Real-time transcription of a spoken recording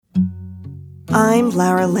I'm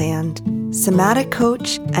Lara Land, somatic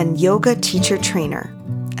coach and yoga teacher trainer,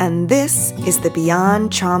 and this is the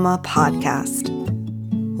Beyond Trauma podcast.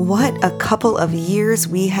 What a couple of years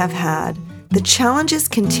we have had. The challenges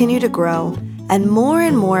continue to grow, and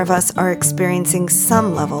more of us are experiencing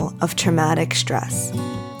some level of traumatic stress.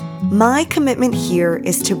 My commitment here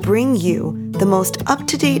is to bring you the most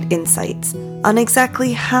up-to-date insights on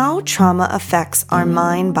exactly how trauma affects our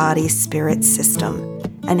mind, body, spirit system,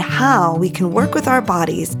 and how we can work with our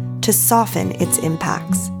bodies to soften its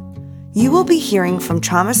impacts. You will be hearing from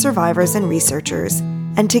trauma survivors and researchers,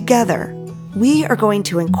 and together, we are going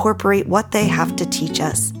to incorporate what they have to teach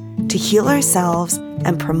us to heal ourselves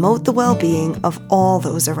and promote the well-being of all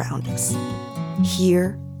those around us.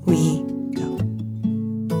 Here we go.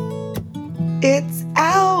 It's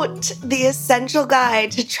out! The Essential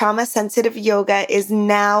Guide to Trauma-Sensitive Yoga is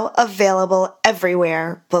now available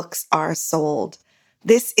everywhere books are sold.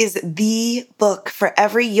 This is the book for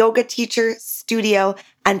every yoga teacher, studio,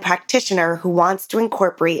 and practitioner who wants to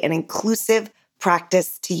incorporate an inclusive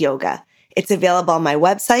practice to yoga. It's available on my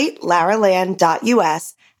website,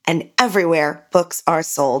 laraland.us, and everywhere books are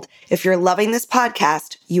sold. If you're loving this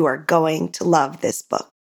podcast, you are going to love this book.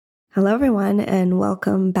 Hello, everyone, and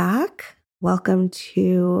welcome back. Welcome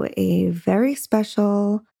to a very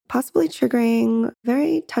special, possibly triggering,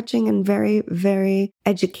 very touching, and very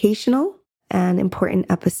educational and important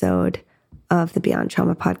episode of the Beyond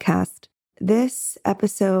Trauma podcast. This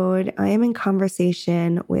episode, I am in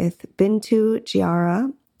conversation with Bintou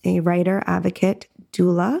Diarra, a writer, advocate,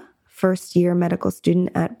 doula, first-year medical student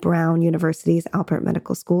at Brown University's Alpert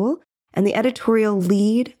Medical School, and the editorial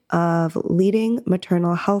lead of leading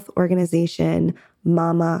maternal health organization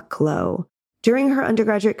Mama Glow. During her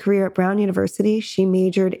undergraduate career at Brown University, she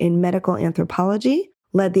majored in medical anthropology,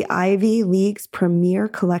 led the Ivy League's premier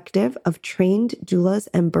collective of trained doulas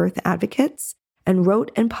and birth advocates, and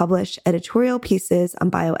wrote and published editorial pieces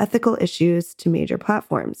on bioethical issues to major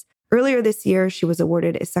platforms. Earlier this year, she was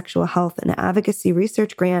awarded a sexual health and advocacy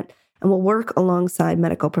research grant and will work alongside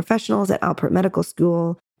medical professionals at Alpert Medical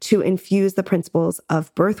School to infuse the principles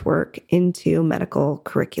of birth work into medical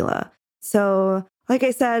curricula. So, like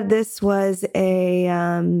I said, this was a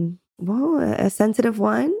sensitive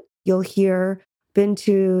one. You'll hear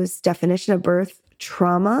Bintou's definition of birth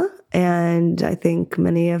trauma, and I think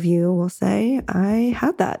many of you will say, I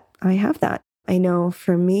have that. I know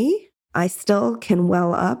for me, I still can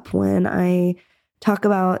well up when I talk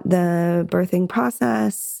about the birthing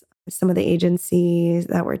process, some of the agencies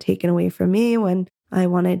that were taken away from me when I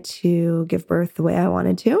wanted to give birth the way I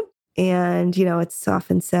wanted to. And, it's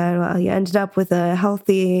often said, well, you ended up with a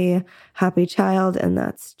healthy, happy child, and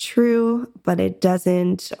that's true, but it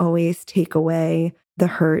doesn't always take away the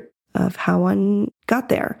hurt of how one got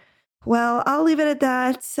there. Well, I'll leave it at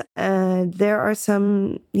that. There are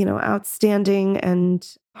some, outstanding and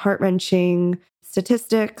heart-wrenching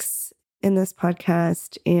statistics in this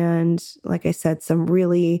podcast. And like I said, some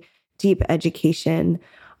really deep education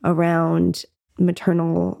around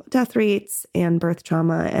maternal death rates and birth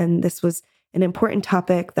trauma. And this was an important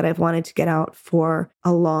topic that I've wanted to get out for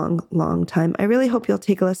a long time. I really hope you'll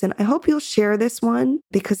take a listen. I hope you'll share this one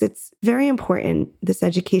because it's very important. This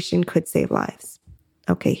education could save lives.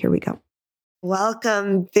 Okay, here we go.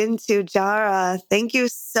 Welcome, Bintou Diarra. Thank you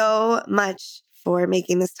so much for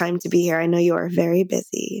making this time to be here. I know you are very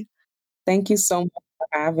busy. Thank you so much for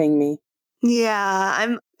having me. Yeah,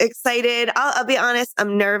 I'm excited. I'll be honest,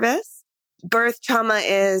 I'm nervous. Birth trauma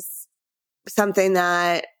is something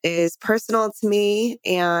that is personal to me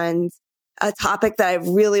and a topic that I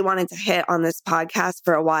really wanted to hit on this podcast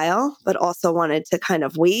for a while, but also wanted to kind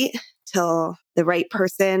of wait till the right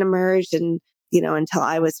person emerged and, until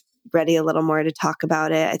I was ready a little more to talk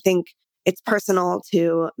about it. I think it's personal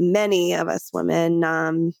to many of us women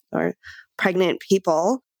or pregnant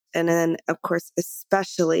people. And then, of course,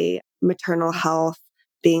 especially maternal health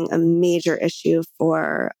being a major issue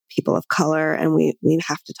for people of color. And we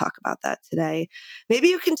have to talk about that today. Maybe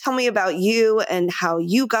you can tell me about you and how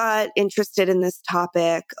you got interested in this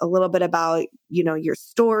topic, a little bit about, your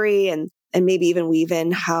story and maybe even weave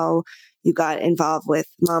in how you got involved with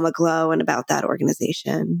Mama Glow and about that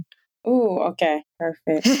organization. Oh, okay.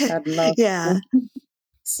 Perfect. I'd love Yeah. to.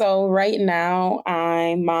 So right now,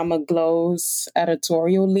 I'm Mama Glow's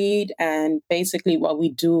editorial lead. And basically what we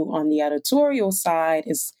do on the editorial side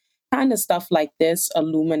is kind of stuff like this,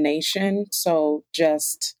 illumination. So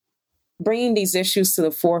just bringing these issues to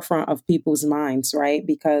the forefront of people's minds, right?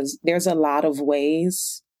 Because there's a lot of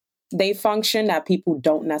ways they function that people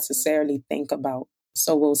don't necessarily think about.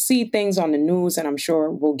 So we'll see things on the news, and I'm sure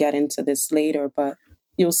we'll get into this later, but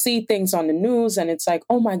you'll see things on the news and it's like,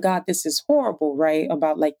 oh my God, this is horrible, right?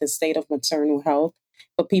 About like the state of maternal health.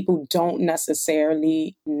 But people don't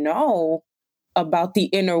necessarily know about the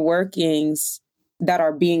inner workings that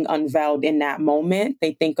are being unveiled in that moment.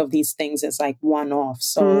 They think of these things as like one off.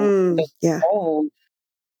 So the Yeah. goal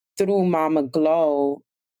through Mama Glow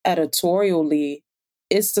editorially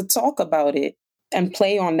is to talk about it and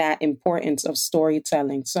play on that importance of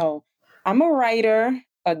storytelling. So I'm a writer,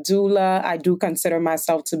 a doula. I do consider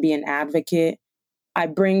myself to be an advocate. I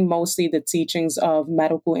bring mostly the teachings of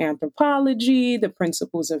medical anthropology, the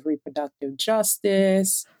principles of reproductive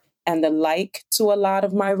justice, and the like to a lot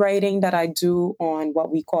of my writing that I do on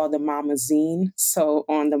what we call the Mama Zine, so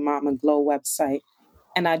on the Mama Glow website.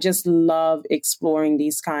 And I just love exploring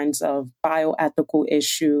these kinds of bioethical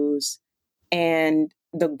issues. And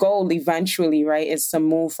the goal eventually, right, is to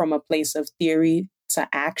move from a place of theory to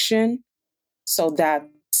action. So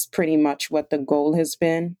that's pretty much what the goal has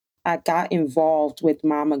been. I got involved with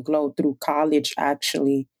Mama Glow through college,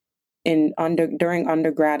 actually. During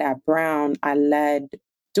undergrad at Brown, I led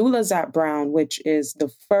Doulas at Brown, which is the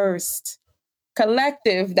first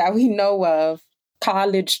collective that we know of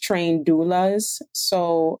college trained doulas.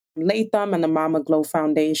 So Latham and the Mama Glow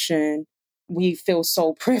Foundation, we feel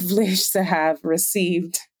so privileged to have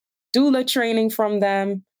received doula training from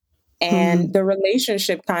them. And the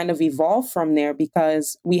relationship kind of evolved from there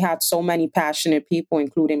because we had so many passionate people,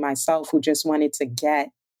 including myself, who just wanted to get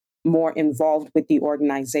more involved with the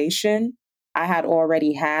organization. I had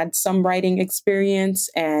already had some writing experience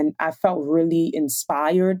and I felt really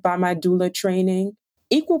inspired by my doula training.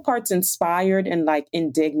 Equal parts inspired and like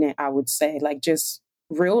indignant, I would say, like just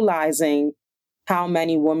realizing how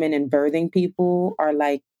many women and birthing people are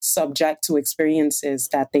like subject to experiences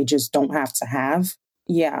that they just don't have to have.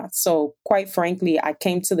 Yeah. So quite frankly, I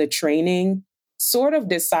came to the training sort of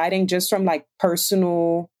deciding just from like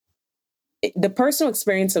the personal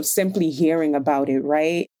experience of simply hearing about it,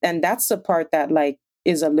 right? And that's the part that like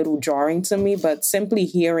is a little jarring to me, but simply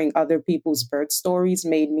hearing other people's birth stories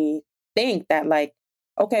made me think that like,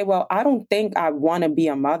 okay, well, I don't think I want to be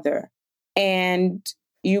a mother. And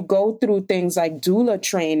you go through things like doula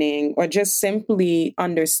training or just simply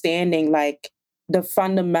understanding like the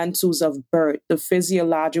fundamentals of birth, the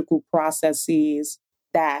physiological processes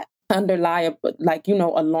that underlie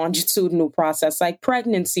a longitudinal process like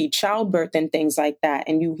pregnancy, childbirth, and things like that.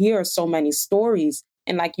 And you hear so many stories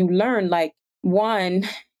and like you learn like one,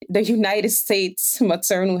 the United States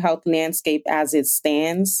maternal health landscape as it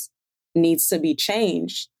stands needs to be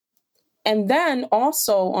changed. And then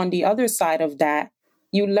also on the other side of that,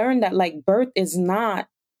 you learn that like birth is not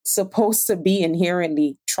supposed to be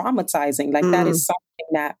inherently traumatizing. Like that is something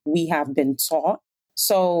that we have been taught.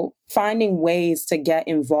 So finding ways to get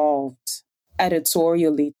involved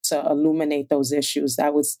editorially to illuminate those issues,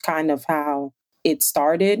 that was kind of how it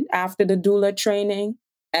started after the doula training.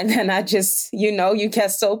 And then I just, you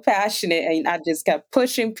get so passionate and I just kept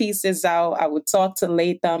pushing pieces out. I would talk to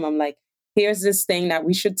Latham. I'm like, here's this thing that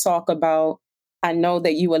we should talk about. I know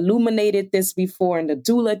that you illuminated this before in the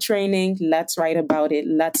doula training. Let's write about it.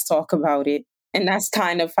 Let's talk about it. And that's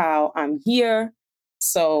kind of how I'm here.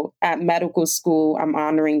 So at medical school, I'm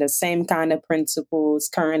honoring the same kind of principles,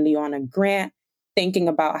 currently on a grant, thinking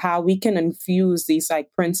about how we can infuse these like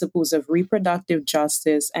principles of reproductive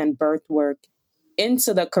justice and birth work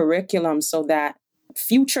into the curriculum so that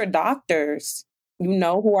future doctors,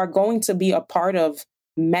 who are going to be a part of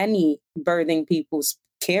many birthing people's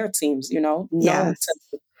care teams, know to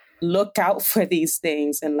look out for these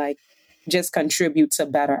things and like just contribute to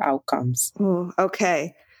better outcomes. Ooh,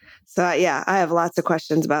 okay. So I have lots of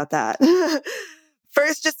questions about that.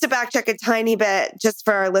 First, just to backtrack a tiny bit, just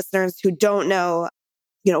for our listeners who don't know,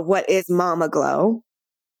 what is Mama Glow?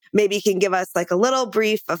 Maybe you can give us like a little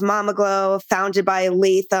brief of Mama Glow, founded by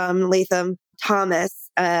Latham Thomas.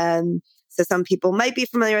 So some people might be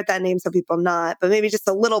familiar with that name, some people not, but maybe just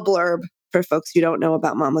a little blurb for folks who don't know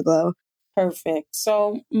about Mama Glow. Perfect.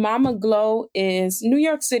 So Mama Glow is New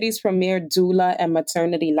York City's premier doula and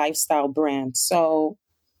maternity lifestyle brand. So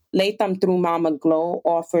Latham through Mama Glow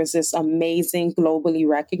offers this amazing globally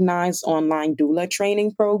recognized online doula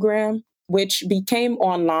training program, which became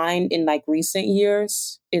online in like recent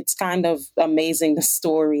years. It's kind of amazing, the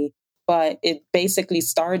story, but it basically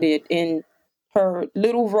started in her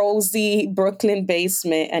little rosy Brooklyn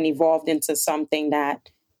basement and evolved into something that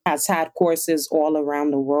has had courses all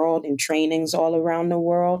around the world and trainings all around the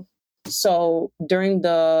world. So during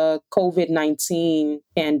the COVID-19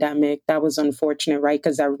 pandemic, that was unfortunate, right?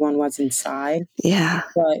 Because everyone was inside. Yeah.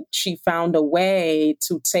 But she found a way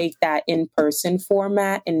to take that in-person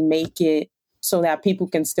format and make it so that people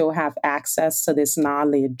can still have access to this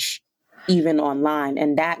knowledge even online.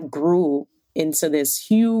 And that grew into this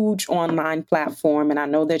huge online platform. And I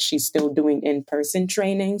know that she's still doing in-person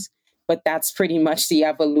trainings, but that's pretty much the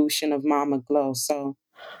evolution of Mama Glow. So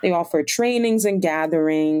they offer trainings and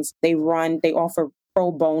gatherings. They offer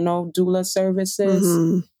pro bono doula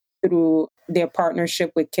services through their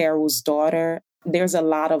partnership with Carol's daughter. There's a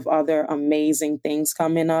lot of other amazing things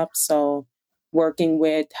coming up. So working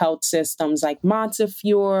with health systems like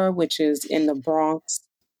Montefiore, which is in the Bronx,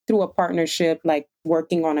 through a partnership, like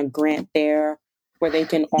working on a grant there where they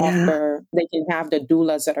can they can have the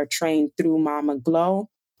doulas that are trained through Mama Glow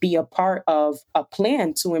be a part of a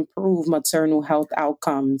plan to improve maternal health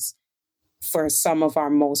outcomes for some of our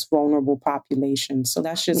most vulnerable populations. So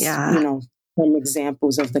that's just, some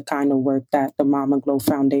examples of the kind of work that the Mama Glow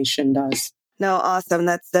Foundation does. No, awesome.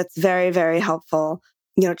 That's very, very helpful.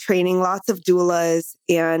 Training lots of doulas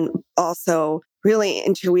and also really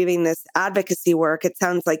interweaving this advocacy work. It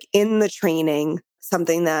sounds like in the training,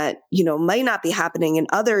 something that, might not be happening in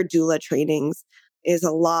other doula trainings is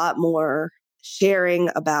a lot more sharing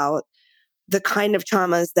about the kind of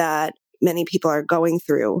traumas that many people are going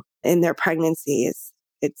through in their pregnancies.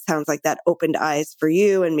 It sounds like that opened eyes for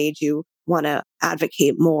you and made you want to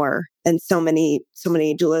advocate more. And so many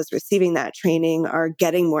doulas receiving that training are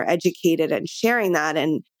getting more educated and sharing that.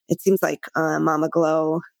 And it seems like Mama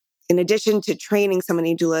Glow, in addition to training so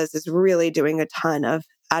many doulas, is really doing a ton of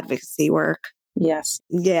advocacy work. Yes.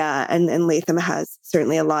 Yeah. And Latham has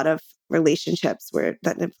certainly a lot of relationships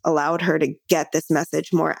that have allowed her to get this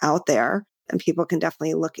message more out there. And people can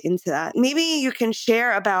definitely look into that. Maybe you can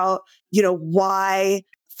share about, why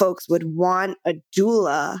folks would want a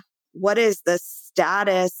doula. What is the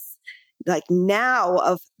status like now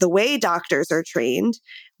of the way doctors are trained?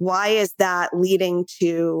 Why is that leading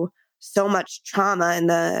to so much trauma in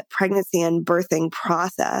the pregnancy and birthing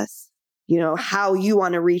process? How you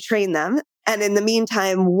want to retrain them. And in the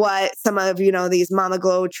meantime, what some of, these Mama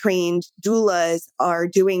Glow trained doulas are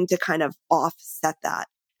doing to kind of offset that.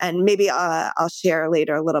 And maybe I'll share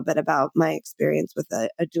later a little bit about my experience with a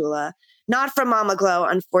doula, not from Mama Glow,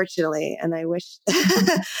 unfortunately. And I wish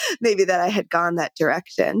maybe that I had gone that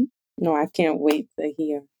direction. No, I can't wait to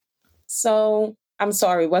hear. So I'm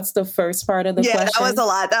sorry, what's the first part of the question? Yeah, that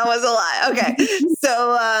was a lot. Okay.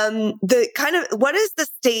 So what is the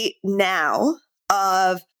state now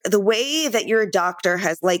of the way that your doctor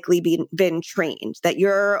has likely been trained, that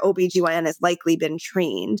your OBGYN has likely been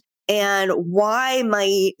trained? And why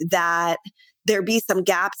might there be some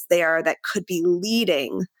gaps there that could be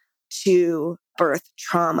leading to birth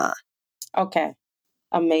trauma? Okay.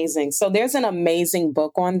 Amazing. So there's an amazing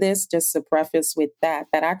book on this, just to preface with that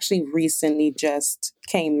actually recently just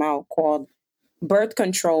came out called Birth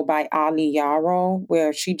Control by Ali Yarrow,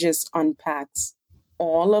 where she just unpacks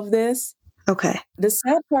all of this. Okay. The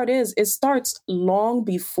sad part is it starts long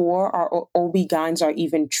before our OB-GYNs are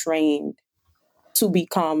even trained to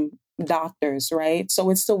become doctors, right? So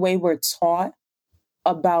it's the way we're taught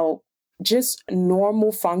about just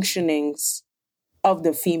normal functionings of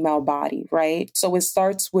the female body, right? So it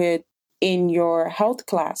starts with in your health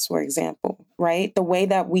class, for example, right? The way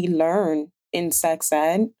that we learn in sex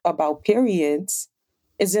ed about periods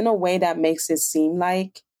is in a way that makes it seem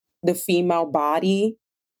like the female body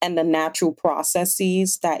and the natural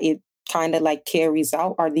processes that it kind of like carries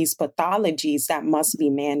out are these pathologies that must be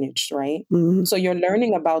managed, right? Mm-hmm. So you're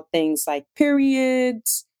learning about things like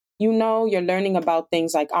periods, you're learning about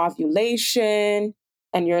things like ovulation,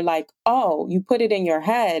 and you're like, oh, you put it in your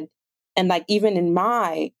head. And like, even in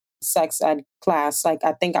my sex ed class, like,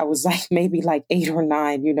 I think I was like maybe like 8 or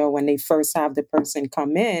 9, when they first have the person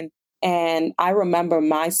come in. And I remember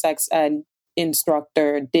my sex ed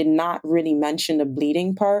instructor did not really mention the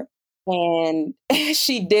bleeding part. And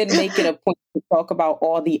she did make it a point to talk about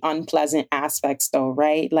all the unpleasant aspects though,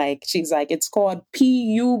 right? Like, she's like, it's called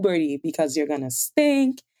puberty because you're going to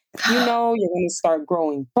stink, you're going to start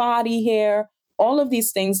growing body hair. All of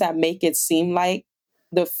these things that make it seem like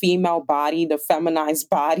the female body, the feminized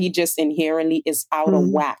body, just inherently is out of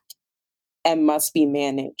whack and must be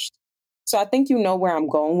managed. So I think you know where I'm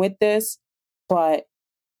going with this, but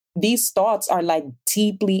these thoughts are like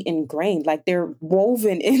deeply ingrained, like they're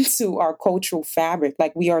woven into our cultural fabric.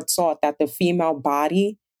 Like we are taught that the female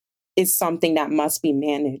body is something that must be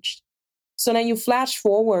managed. So then you flash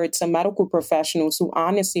forward to medical professionals who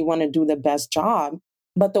honestly want to do the best job.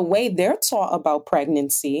 But the way they're taught about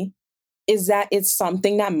pregnancy is that it's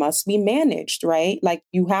something that must be managed, right? Like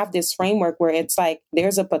you have this framework where it's like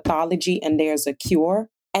there's a pathology and there's a cure.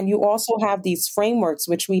 And you also have these frameworks,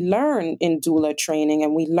 which we learn in doula training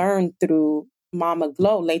and we learn through Mama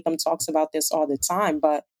Glow, Latham talks about this all the time,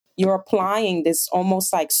 but you're applying this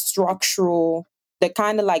almost like structural, the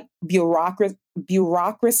kind of like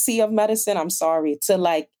bureaucracy of medicine, I'm sorry, to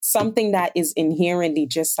like something that is inherently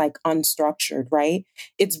just like unstructured, right?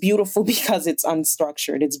 It's beautiful because it's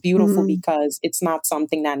unstructured. It's beautiful because it's not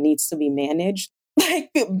something that needs to be managed.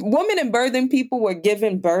 Like women and birthing people were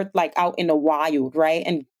given birth like out in the wild, right?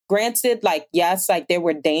 And granted, like, yes, like there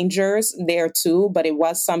were dangers there too, but it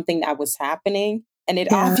was something that was happening. And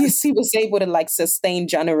it obviously was able to like sustain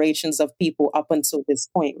generations of people up until this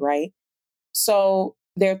point, right? So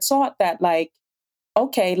they're taught that like,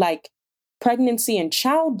 okay, like pregnancy and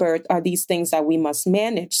childbirth are these things that we must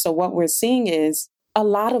manage. So what we're seeing is a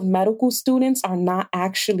lot of medical students are not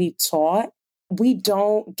actually taught. We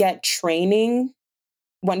don't get training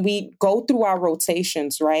when we go through our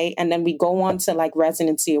rotations, right? And then we go on to like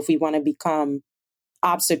residency if we want to become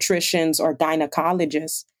obstetricians or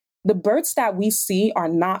gynecologists. The births that we see are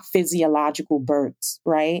not physiological births,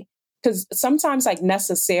 right? Because sometimes, like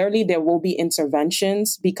necessarily, there will be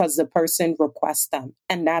interventions because the person requests them,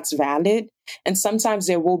 and that's valid. And sometimes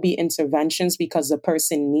there will be interventions because the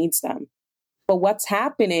person needs them. But what's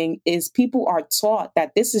happening is people are taught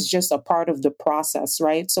that this is just a part of the process,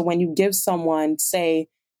 right? So when you give someone, say,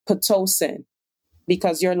 Pitocin,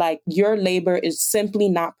 because you're like, your labor is simply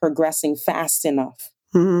not progressing fast enough.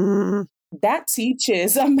 That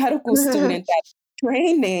teaches a medical student that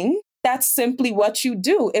training, that's simply what you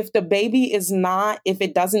do. If the baby is not, if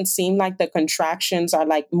it doesn't seem like the contractions are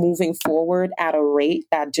like moving forward at a rate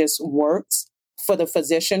that just works for the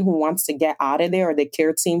physician who wants to get out of there or the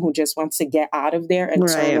care team who just wants to get out of there and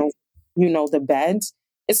turn over, the beds,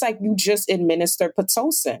 it's like you just administer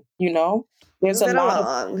Pitocin, There's a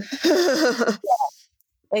lot of...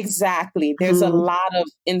 Exactly. There's a lot of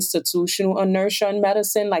institutional inertia in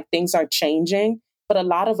medicine, like things are changing, but a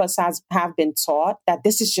lot of us have been taught that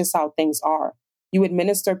this is just how things are. You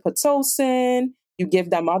administer Pitocin, you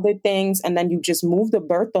give them other things, and then you just move the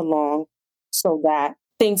birth along so that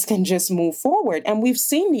things can just move forward. And we've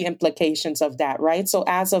seen the implications of that, right? So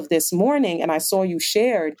as of this morning, and I saw you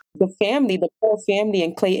shared the poor family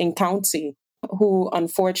in Clayton County, who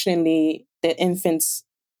unfortunately the infant's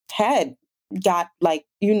head got like,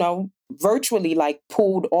 virtually like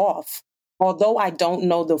pulled off. Although I don't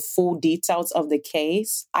know the full details of the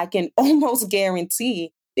case, I can almost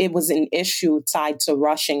guarantee it was an issue tied to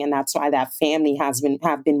rushing. And that's why that family have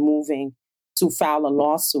been moving to file a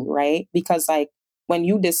lawsuit, right? Because like when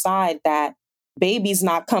you decide that baby's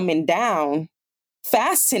not coming down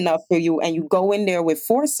fast enough for you and you go in there with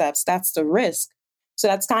forceps, that's the risk. So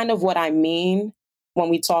that's kind of what I mean when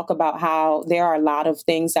we talk about how there are a lot of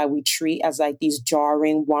things that we treat as like these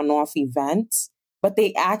jarring one-off events, but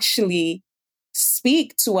they actually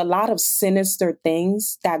speak to a lot of sinister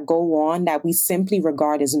things that go on that we simply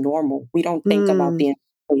regard as normal. We don't think about the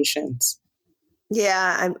implications.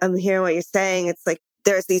 Yeah, I'm hearing what you're saying. It's like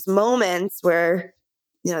there's these moments where,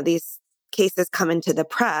 these cases come into the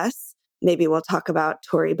press. Maybe we'll talk about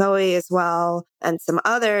Tori Bowie as well and some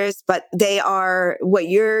others, but they are, what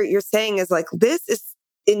you're saying is like, this is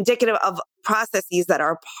indicative of processes that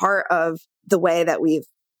are part of the way that we've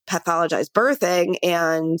pathologized birthing.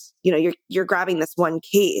 And, you're grabbing this one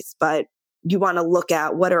case, but you want to look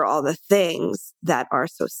at what are all the things that are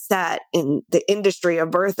so set in the industry of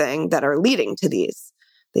birthing that are leading to these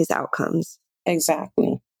outcomes.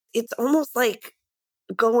 Exactly. It's almost like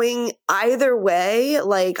going either way,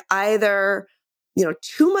 like either,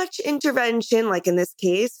 too much intervention, like in this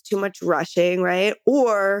case, too much rushing, right?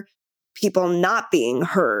 Or people not being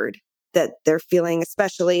heard, that they're feeling,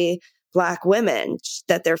 especially Black women,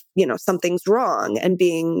 that they're, something's wrong and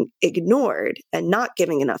being ignored and not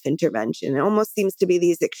giving enough intervention. It almost seems to be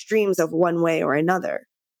these extremes of one way or another.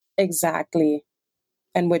 Exactly.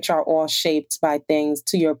 And which are all shaped by things,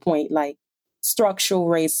 to your point, like structural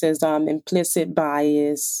racism, implicit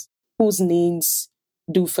bias, whose needs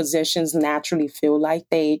do physicians naturally feel like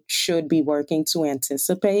they should be working to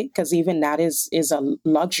anticipate? Because even that is a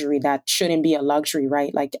luxury that shouldn't be a luxury,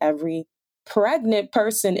 right? Like every pregnant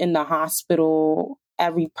person in the hospital,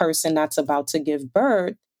 every person that's about to give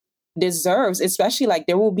birth deserves, especially like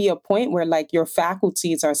there will be a point where like your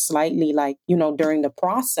faculties are slightly like, during the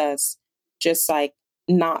process, just like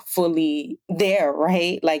not fully there,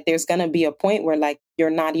 right? Like there's going to be a point where like you're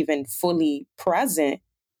not even fully present.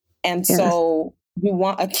 And so you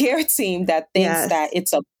want a care team that thinks that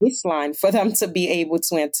it's a baseline for them to be able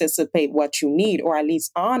to anticipate what you need, or at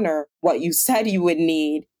least honor what you said you would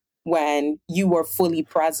need when you were fully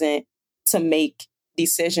present to make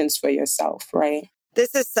decisions for yourself, right?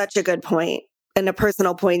 This is such a good point and a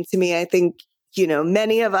personal point to me. I think,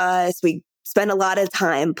 many of us, we spent a lot of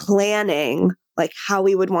time planning like how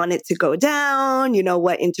we would want it to go down,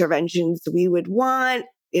 what interventions we would want,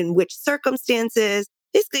 in which circumstances,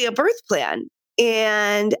 basically a birth plan.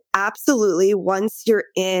 And absolutely, once you're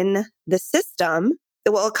in the system,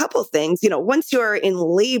 well, a couple things, once you're in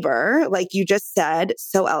labor, like you just said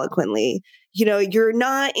so eloquently, you're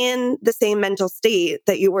not in the same mental state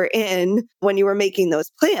that you were in when you were making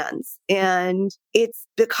those plans. And it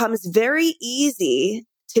becomes very easy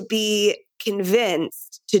to be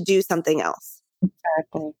convinced to do something else.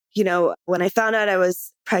 Exactly. When I found out I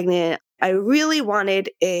was pregnant, I really wanted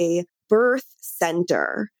a birth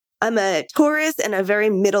center. I'm a Taurus and a very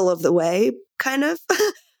middle of the way kind of.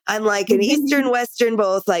 I'm like an Eastern, Western,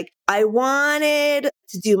 both. Like I wanted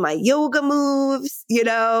to do my yoga moves,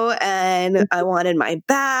 and I wanted my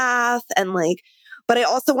bath but I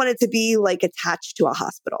also wanted to be like attached to a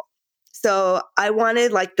hospital. So I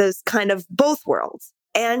wanted like this kind of both worlds.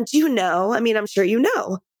 And I'm sure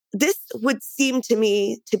this would seem to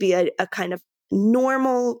me to be a kind of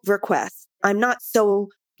normal request. I'm not so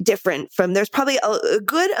different from, there's probably a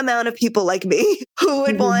good amount of people like me who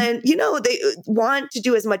would want, they want to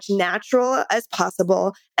do as much natural as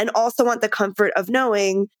possible and also want the comfort of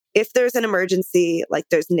knowing if there's an emergency, like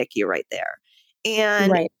there's NICU right there.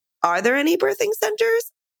 And Are there any birthing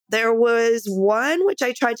centers? There was one which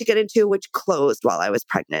I tried to get into, which closed while I was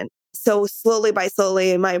pregnant. So slowly by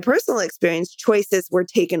slowly, in my personal experience, choices were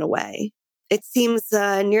taken away. It seems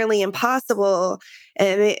nearly impossible.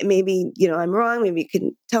 And maybe, I'm wrong. Maybe you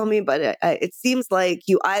can tell me, but it seems like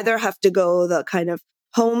you either have to go the kind of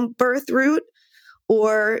home birth route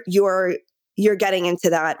or you're getting into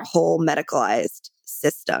that whole medicalized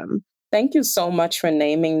system. Thank you so much for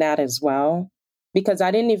naming that as well, because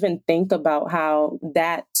I didn't even think about how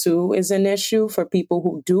that too is an issue for people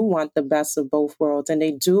who do want the best of both worlds. And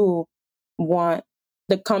they do want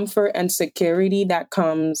the comfort and security that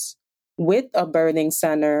comes with a birthing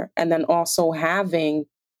center, and then also having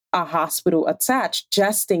a hospital attached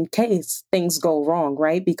just in case things go wrong,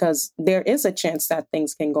 right? Because there is a chance that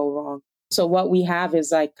things can go wrong. So what we have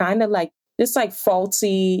is like kind of like this like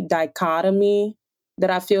faulty dichotomy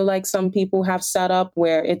that I feel like some people have set up,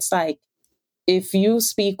 where it's like, if you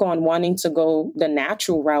speak on wanting to go the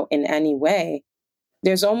natural route in any way,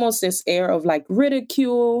 there's almost this air of like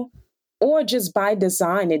ridicule, or just by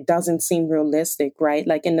design, it doesn't seem realistic, right?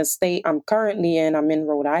 Like in the state I'm currently in, I'm in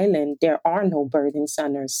Rhode Island, there are no birthing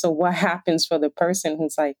centers. So what happens for the person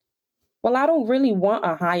who's like, well, I don't really want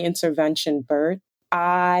a high intervention birth.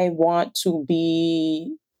 I want to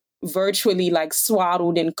be virtually like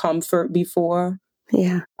swaddled in comfort before.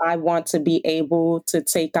 Yeah. I want to be able to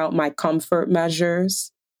take out my comfort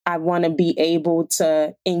measures. I want to be able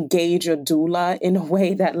to engage a doula in a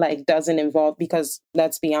way that like doesn't involve, because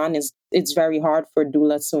let's be honest, it's very hard for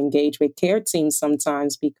doulas to engage with care teams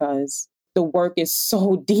sometimes because the work is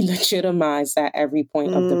so delegitimized at every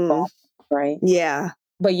point of the process, right? Yeah.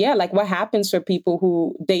 But yeah, like what happens for people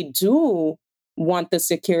who they do want the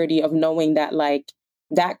security of knowing that like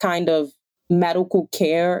that kind of medical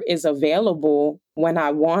care is available when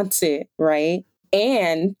I want it, right?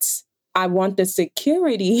 And I want the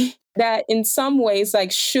security that in some ways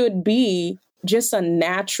like should be just a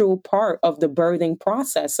natural part of the birthing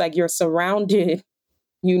process. Like you're surrounded,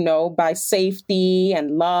 by safety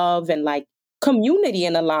and love and like community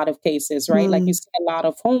in a lot of cases, right? Like you see a lot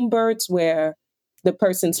of home births where the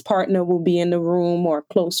person's partner will be in the room or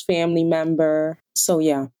a close family member. So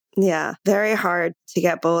yeah. Yeah, very hard to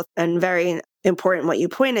get both, and very important what you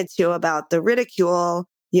pointed to about the ridicule.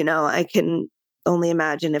 I can only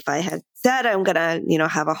imagine if I had said I'm going to,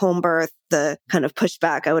 have a home birth, the kind of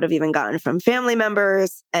pushback I would have even gotten from family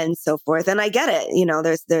members and so forth. And I get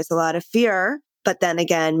it. There's a lot of fear, but then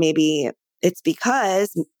again, maybe it's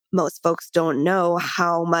because most folks don't know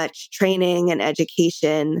how much training and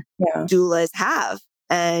education doulas have,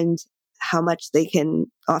 and how much they can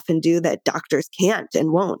often do that doctors can't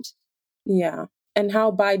and won't. Yeah. And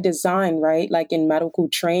how by design, right? Like in medical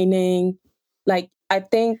training, like I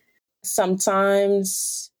think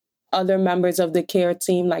sometimes other members of the care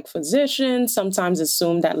team, like physicians, sometimes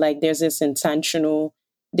assume that like there's this intentional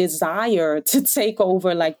desire to take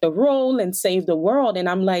over like the role and save the world. And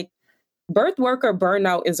I'm like, birth worker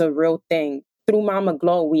burnout is a real thing. Through Mama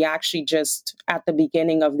Glow, we actually just at the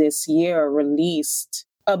beginning of this year released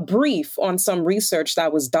a brief on some research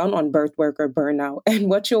that was done on birth worker burnout. And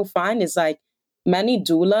what you'll find is like many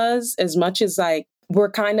doulas, as much as like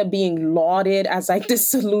we're kind of being lauded as like the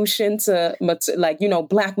solution to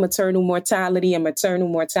Black maternal mortality and maternal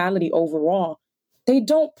mortality overall, they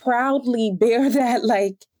don't proudly bear that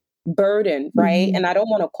like burden, right? Mm-hmm. And I don't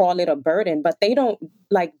want to call it a burden, but they don't,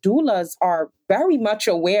 like, doulas are very much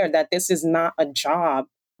aware that this is not a job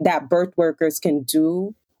that birth workers can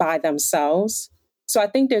do by themselves. So I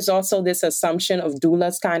think there's also this assumption of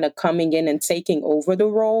doulas kind of coming in and taking over the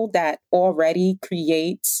role that already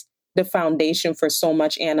creates the foundation for so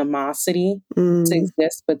much animosity to Mm.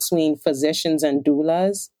 exist between physicians and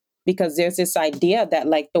doulas, because there's this idea that,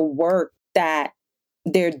 like, the work that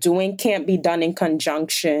they're doing can't be done in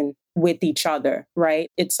conjunction with each other, right?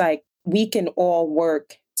 It's like we can all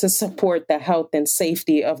work to support the health and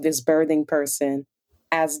safety of this birthing person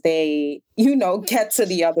as they, get to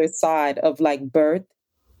the other side of, like, birth.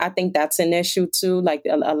 I think that's an issue too, like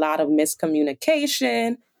a lot of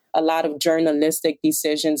miscommunication, a lot of journalistic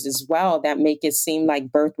decisions as well that make it seem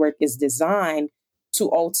like birth work is designed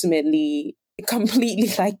to ultimately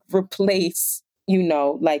completely, like, replace,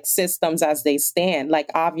 like, systems as they stand. Like,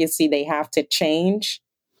 obviously they have to change.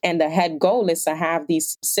 And the head goal is to have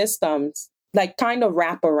these systems, like, kind of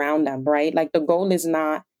wrap around them, right? Like, the goal is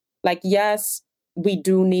not, like, yes, we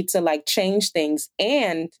do need to, like, change things.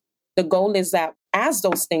 And the goal is that as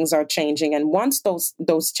those things are changing, and once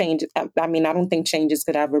those changes, I mean, I don't think changes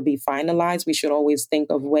could ever be finalized. We should always think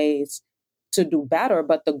of ways to do better.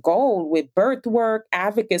 But the goal with birth work,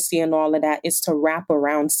 advocacy, and all of that is to wrap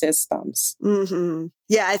around systems. Mm-hmm.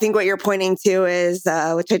 Yeah, I think what you're pointing to is,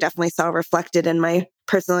 which I definitely saw reflected in my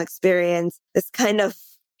personal experience, this kind of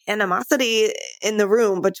animosity in the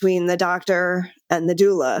room between the doctor and the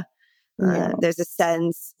doula. Yeah. There's a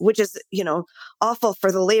sense, which is, awful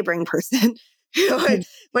for the laboring person.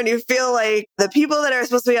 When you feel like the people that are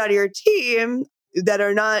supposed to be on your team that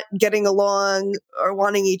are not getting along or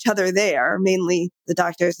wanting each other there, mainly the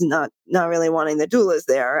doctors not really wanting the doulas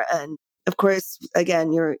there. And of course,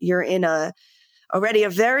 again, you're in already a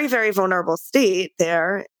very, very vulnerable state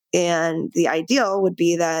there. And the ideal would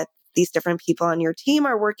be that these different people on your team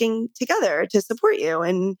are working together to support you.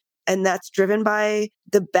 And that's driven by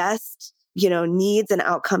the best, needs and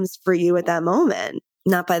outcomes for you at that moment,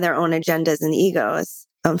 not by their own agendas and egos,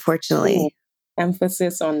 unfortunately. Ooh,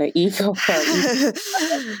 emphasis on the ego part.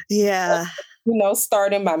 Yeah.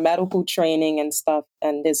 Starting my medical training and stuff,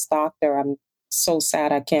 and this doctor, I'm so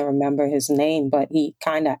sad I can't remember his name, but he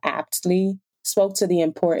kind of aptly spoke to the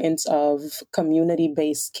importance of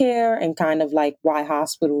community-based care and kind of like why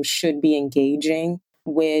hospitals should be engaging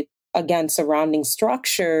with, again, surrounding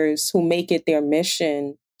structures who make it their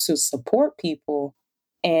mission to support people.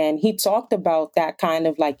 And he talked about that kind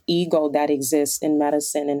of, like, ego that exists in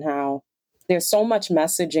medicine and how there's so much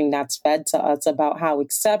messaging that's fed to us about how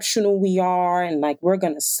exceptional we are and, like, we're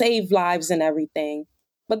going to save lives and everything.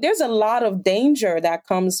 But there's a lot of danger that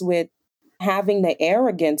comes with having the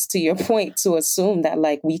arrogance, to your point, to assume that,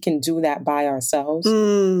 like, we can do that by ourselves.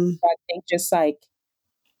 Mm. I think just, like,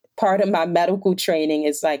 part of my medical training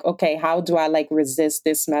is like, okay, how do I, like, resist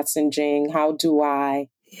this messaging? How do I,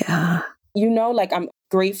 Yeah. like, I'm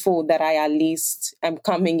grateful that I at least am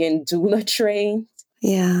coming in doula trained.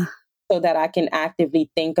 Yeah. So that I can actively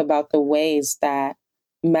think about the ways that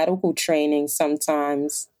medical training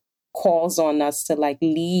sometimes calls on us to, like,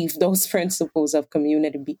 leave those principles of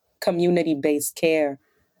community-based care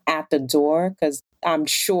at the door, because I'm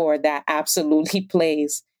sure that absolutely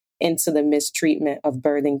plays into the mistreatment of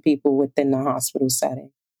birthing people within the hospital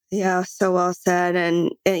setting. Yeah, so well said.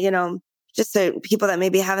 And just so people that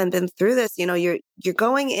maybe haven't been through this, you're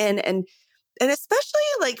going in and especially,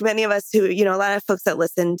 like, many of us who, a lot of folks that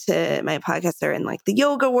listen to my podcast are in, like, the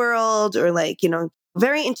yoga world or, like,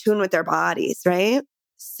 very in tune with their bodies, right?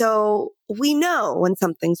 So we know when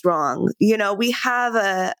something's wrong, we have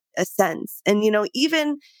a sense. And,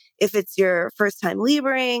 even if it's your first time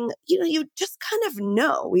laboring, you just kind of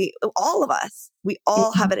know. All of us, we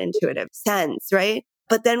all have an intuitive sense, right?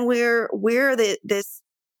 But then we're this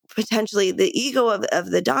potentially the ego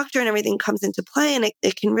of the doctor and everything comes into play, and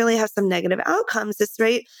it can really have some negative outcomes. It's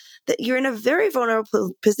right that you're in a very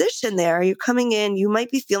vulnerable position there. You're coming in, you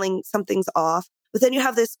might be feeling something's off, but then you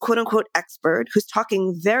have this quote unquote expert who's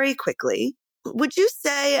talking very quickly. Would you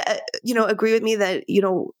say, agree with me that,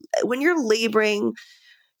 when you're laboring,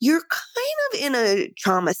 you're kind of in a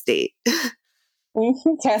trauma state?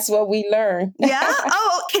 That's what we learn. Yeah.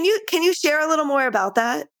 Oh, can you share a little more about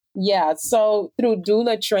that? Yeah. So through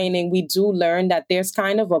doula training, we do learn that there's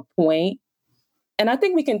kind of a point. And I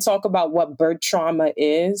think we can talk about what birth trauma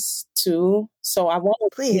is too. So I want to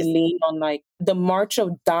Please. lean on, like, the March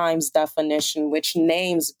of Dimes definition, which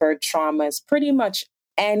names birth trauma as pretty much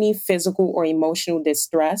any physical or emotional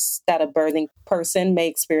distress that a birthing person may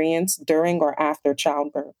experience during or after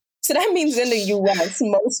childbirth. So that means in the US,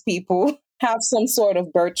 most people have some sort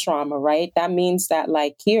of birth trauma, right? That means that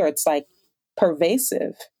like here, it's like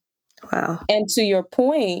pervasive. Wow. And to your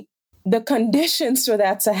point, the conditions for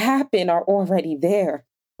that to happen are already there,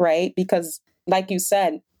 right? Because, like you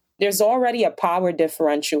said, there's already a power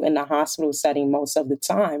differential in the hospital setting most of the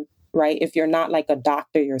time, right? If you're not like a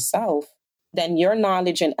doctor yourself, then your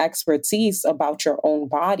knowledge and expertise about your own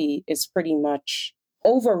body is pretty much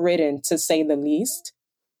overridden, to say the least.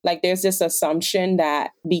 Like, there's this assumption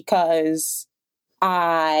that because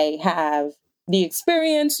I have the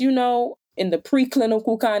experience, in the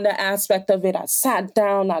preclinical kind of aspect of it. I sat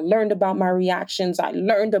down, I learned about my reactions, I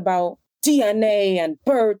learned about DNA and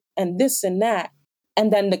birth and this and that.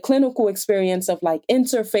 And then the clinical experience of like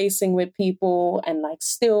interfacing with people and like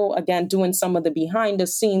still, again, doing some of the behind the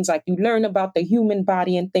scenes, like you learn about the human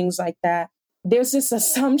body and things like that. There's this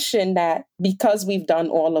assumption that because we've done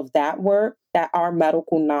all of that work, that our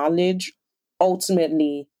medical knowledge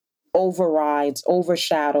ultimately overrides,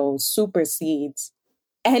 overshadows, supersedes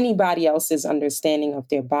anybody else's understanding of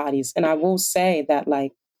their bodies. And I will say that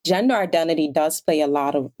like gender identity does play a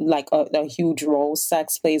lot of like a huge role.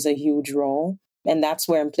 Sex plays a huge role. And that's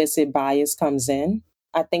where implicit bias comes in.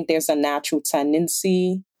 I think there's a natural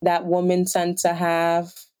tendency that women tend to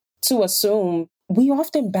have to assume we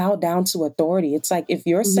often bow down to authority. It's like, if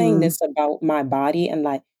you're saying this about my body and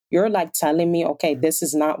like, you're like telling me, okay, this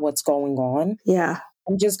is not what's going on. Yeah.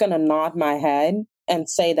 I'm just going to nod my head and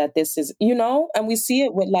say that this is, and we see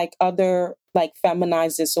it with like other like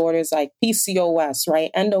feminized disorders like PCOS,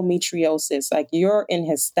 right? Endometriosis. Like, you're in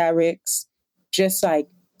hysterics, just like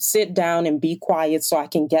sit down and be quiet so I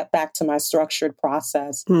can get back to my structured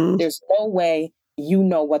process. There's no way you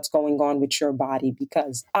know what's going on with your body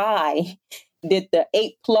because I did the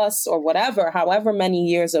 8+ or whatever, however many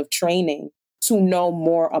years of training to know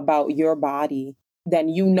more about your body than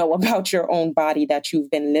you know about your own body that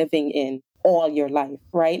you've been living in all your life,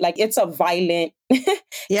 right? Like, it's a violent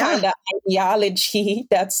kind of ideology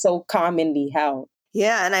that's so commonly held.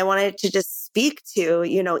 Yeah. And I wanted to just speak to,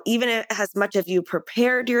 even as much as you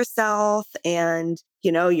prepared yourself and,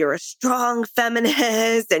 you're a strong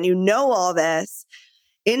feminist and all this,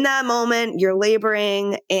 in that moment, you're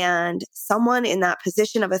laboring and someone in that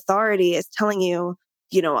position of authority is telling you,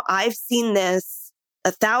 I've seen this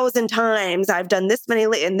 1,000 times. I've done this many,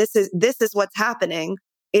 and this is what's happening.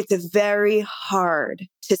 It's very hard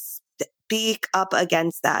to speak up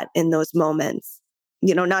against that in those moments.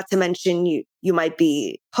 Not to mention you might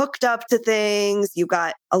be hooked up to things. You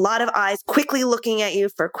got a lot of eyes quickly looking at you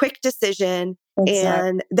for a quick decision. Exactly.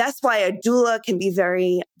 And that's why a doula can be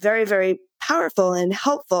very, very, very powerful and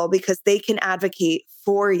helpful because they can advocate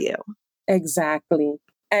for you. Exactly.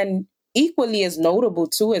 And equally as notable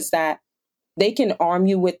too is that they can arm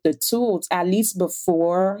you with the tools, at least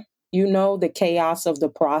before, the chaos of the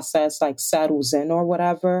process like settles in or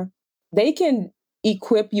whatever. They can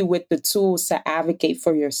equip you with the tools to advocate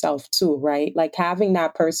for yourself too, right? Like having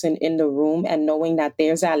that person in the room and knowing that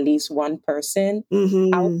there's at least one person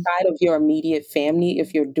outside of your immediate family.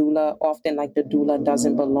 If your doula, often like the doula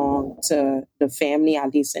doesn't belong to the family,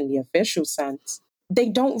 at least in the official sense, they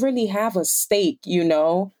don't really have a stake,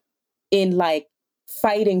 in like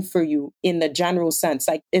fighting for you in the general sense.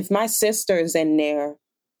 Like, if my sister's in there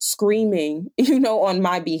screaming, on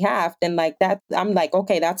my behalf, then like that, I'm like,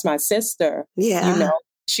 okay, that's my sister. Yeah.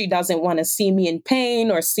 She doesn't want to see me in pain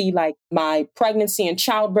or see like my pregnancy and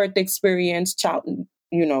childbirth experience, childbirth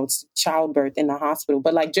in the hospital,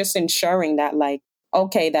 but like just ensuring that like,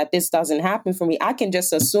 okay, that this doesn't happen for me. I can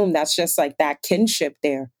just assume that's just like that kinship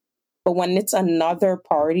there. But when it's another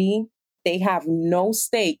party, they have no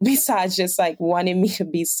stake besides just like wanting me to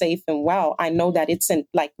be safe and well. I know that it's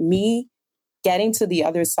like me getting to the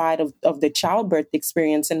other side of the childbirth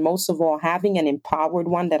experience. And most of all, having an empowered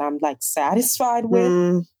one that I'm like satisfied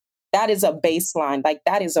with. That is a baseline. Like,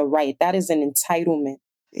 that is a right. That is an entitlement.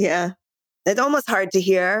 Yeah. It's almost hard to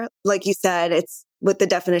hear. Like you said, it's with the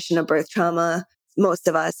definition of birth trauma. Most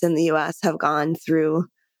of us in the US have gone through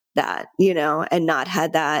that, and not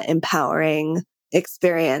had that empowering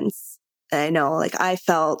experience. And I know, like, I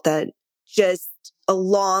felt that just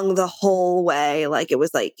along the whole way, like it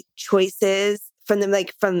was like choices from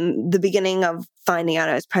the beginning of finding out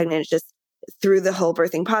I was pregnant, just through the whole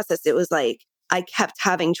birthing process. It was like, I kept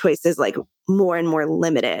having choices like more and more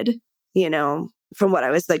limited, from what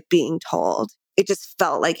I was like being told. It just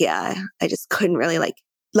felt like, I just couldn't really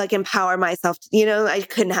like empower myself. I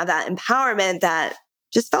couldn't have that empowerment that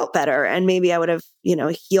just felt better. And maybe I would have,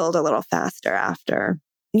 healed a little faster after.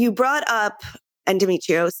 You brought up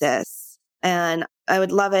endometriosis, and I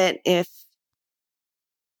would love it if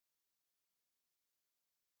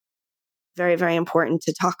very, very important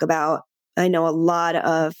to talk about I know a lot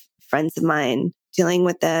of friends of mine dealing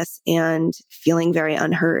with this and feeling very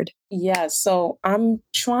unheard. Yeah, so I'm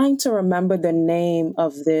trying to remember the name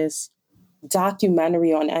of this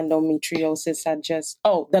documentary on endometriosis.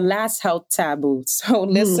 The Last Health Taboo. So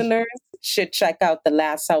listeners should check out The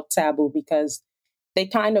Last Health Taboo because they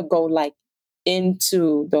kind of go like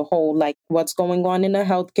into the whole like what's going on in the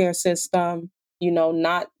healthcare system.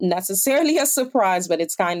 Not necessarily a surprise, but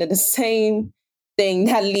it's kind of the same thing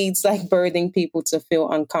that leads like birthing people to feel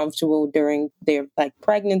uncomfortable during their like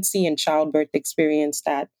pregnancy and childbirth experience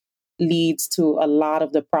that leads to a lot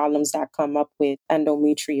of the problems that come up with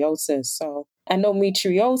endometriosis. So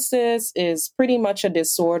endometriosis is pretty much a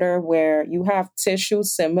disorder where you have tissue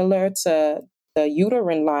similar to the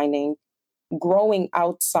uterine lining growing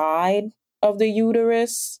outside of the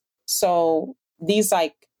uterus. So these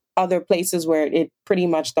like other places where it pretty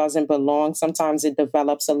much doesn't belong, sometimes it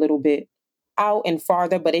develops a little bit out and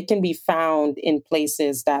farther, but it can be found in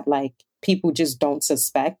places that like people just don't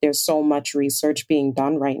suspect. There's so much research being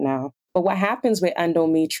done right now. But what happens with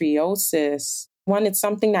endometriosis, one, it's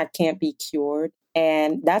something that can't be cured.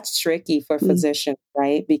 And that's tricky for physicians,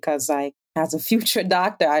 right? Because like as a future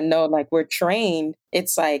doctor, I know like we're trained.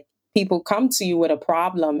 It's like people come to you with a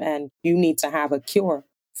problem and you need to have a cure.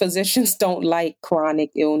 Physicians don't like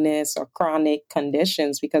chronic illness or chronic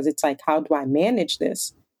conditions because it's like, how do I manage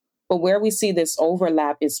this? But where we see this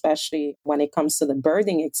overlap, especially when it comes to the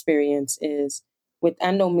birthing experience, is with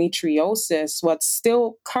endometriosis, what's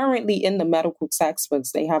still currently in the medical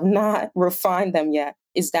textbooks, they have not refined them yet,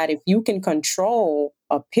 is that if you can control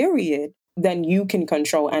a period, then you can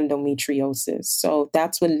control endometriosis. So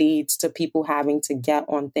that's what leads to people having to get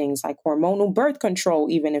on things like hormonal birth control,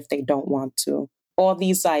 even if they don't want to. All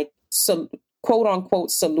these like quote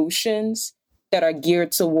unquote solutions that are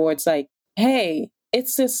geared towards like, hey,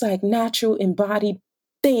 it's this like natural embodied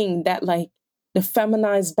thing that like the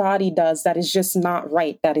feminized body does that is just not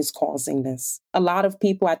right that is causing this. A lot of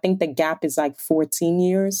people, I think the gap is like 14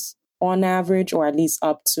 years on average, or at least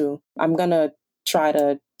up to. I'm going to try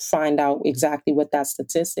to find out exactly what that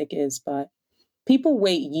statistic is, but people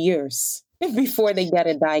wait years before they get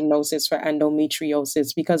a diagnosis for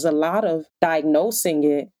endometriosis because a lot of diagnosing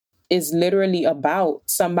it is literally about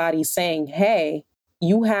somebody saying, hey,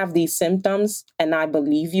 you have these symptoms and I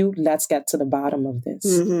believe you. Let's get to the bottom of this.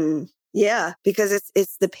 Mm-hmm. Yeah, because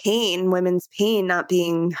it's the pain, women's pain not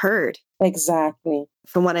being heard. Exactly.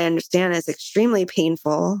 From what I understand, is extremely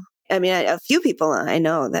painful. I mean, a few people I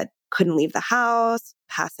know that couldn't leave the house,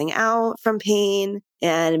 passing out from pain,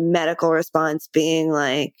 and medical response being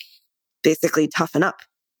like, basically toughen up.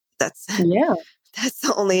 That's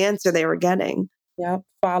the only answer they were getting. Yep.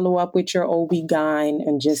 Follow up with your OB-GYN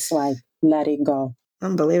and just like let it go.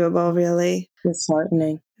 Unbelievable, really.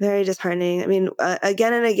 Disheartening. Very disheartening. I mean,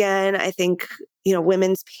 again and again, I think,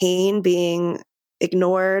 women's pain being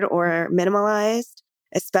ignored or minimalized,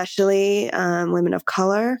 especially women of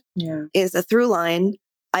color, is a through line.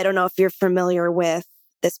 I don't know if you're familiar with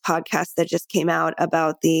this podcast that just came out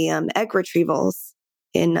about the egg retrievals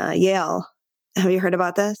in Yale. Have you heard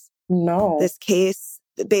about this? No. This case,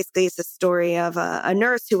 basically, it's a story of a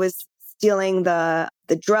nurse who was stealing the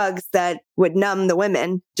drugs that would numb the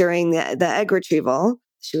women during the egg retrieval.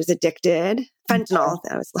 She was addicted. Fentanyl.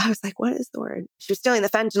 I was like, what is the word? She was stealing the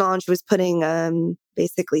fentanyl and she was putting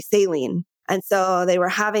basically saline. And so they were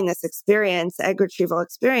having this experience, egg retrieval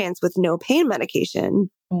experience with no pain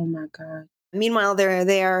medication. Oh my God. Meanwhile, they're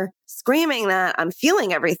there screaming that I'm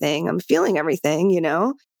feeling everything,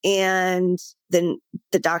 And then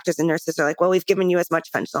the doctors and nurses are like, well, we've given you as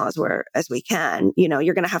much fentanyl as we can.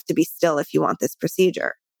 You're going to have to be still if you want this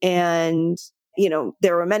procedure. And,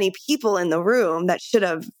 there were many people in the room that should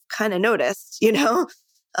have kind of noticed,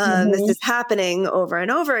 this is happening over and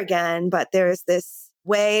over again. But there's this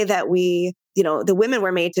way that we, the women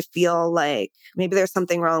were made to feel like maybe there's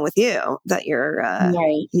something wrong with you, that you're,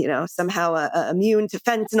 somehow immune to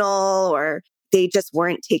fentanyl, or they just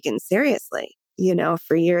weren't taken seriously,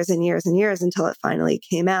 for years and years and years until it finally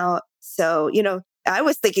came out. So, I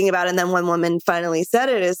was thinking about it. And then one woman finally said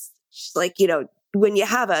it is she's like, when you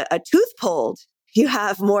have a tooth pulled, you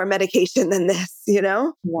have more medication than this,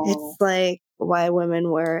 Wow. It's like why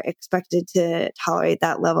women were expected to tolerate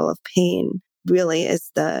that level of pain really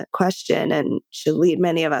is the question, and should lead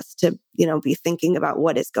many of us to, be thinking about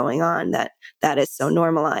what is going on that is so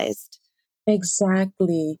normalized.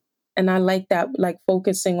 Exactly. And I like that, like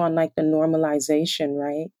focusing on like the normalization,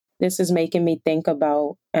 right? This is making me think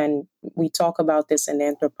about, and we talk about this in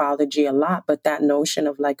anthropology a lot, but that notion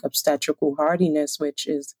of like obstetrical hardiness, which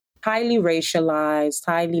is highly racialized,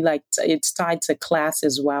 highly like it's tied to class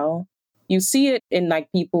as well. You see it in like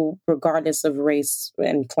people regardless of race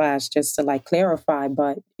and class, just to like clarify,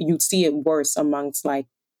 but you see it worse amongst like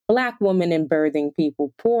Black women and birthing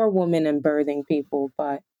people, poor women and birthing people.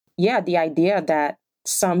 But yeah, the idea that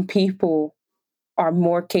some people are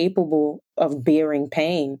more capable of bearing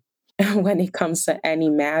pain when it comes to any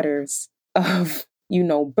matters of,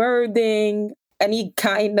 birthing, any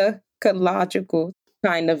kind of ecological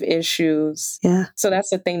kind of issues. Yeah. So that's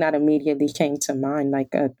the thing that immediately came to mind,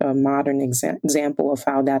 like a modern example of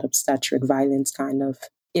how that obstetric violence kind of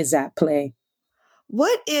is at play.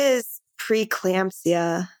 What is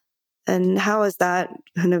preeclampsia, and how is that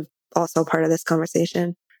kind of also part of this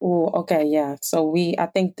conversation? Oh, okay, yeah. So I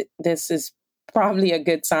think this is probably a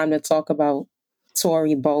good time to talk about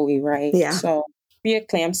Tori Bowie, right? Yeah. So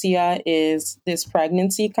preeclampsia is this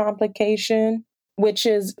pregnancy complication, which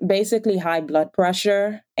is basically high blood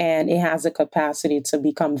pressure, and it has a capacity to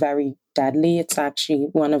become very deadly. It's actually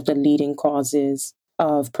one of the leading causes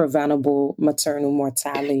of preventable maternal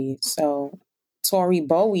mortality. So Tori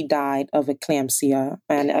Bowie died of eclampsia,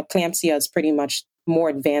 and eclampsia is pretty much more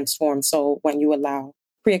advanced form. So when you allow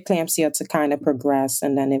preeclampsia to kind of progress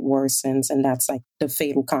and then it worsens, and that's like the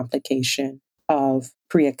fatal complication of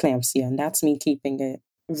preeclampsia. And that's me keeping it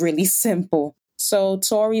really simple. So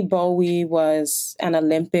Tori Bowie was an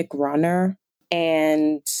Olympic runner,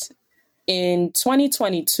 and in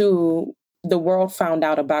 2022, the world found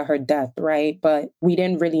out about her death, right? But we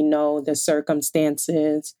didn't really know the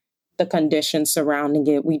circumstances, the conditions surrounding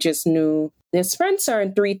it. We just knew this sprinter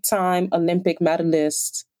and 3-time Olympic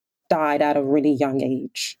medalist died at a really young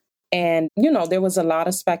age. And, there was a lot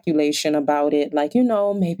of speculation about it. Like,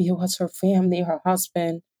 maybe it was her family, her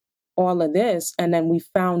husband, all of this. And then we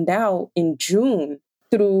found out in June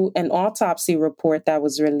through an autopsy report that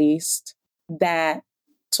was released that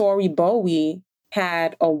Tori Bowie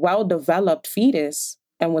had a well-developed fetus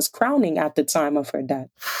and was crowning at the time of her death.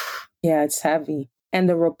 Yeah, it's heavy. And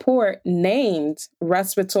the report named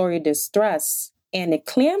respiratory distress and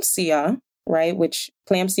eclampsia, right? Which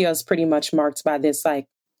eclampsia is pretty much marked by this like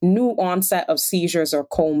new onset of seizures or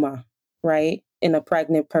coma, right? In a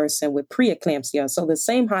pregnant person with preeclampsia. So the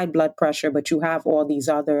same high blood pressure, but you have all these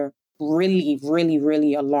other really, really,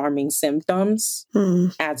 really alarming symptoms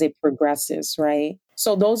as it progresses, right?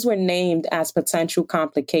 So those were named as potential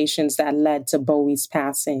complications that led to Bowie's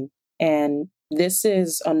passing. And this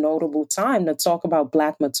is a notable time to talk about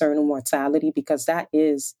Black maternal mortality because that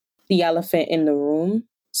is the elephant in the room.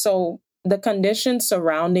 So the conditions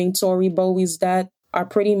surrounding Tori Bowie's death are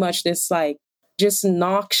pretty much this like just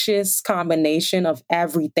noxious combination of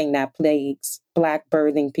everything that plagues Black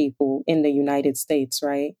birthing people in the United States,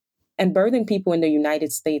 right? And birthing people in the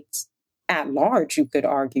United States at large, you could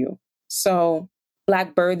argue. So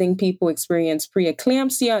Black birthing people experience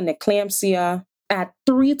preeclampsia and eclampsia at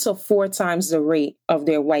 3 to 4 times the rate of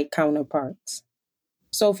their white counterparts.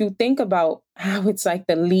 So if you think about how it's like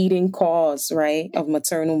the leading cause, right, of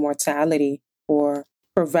maternal mortality or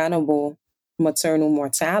preventable maternal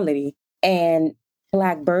mortality, and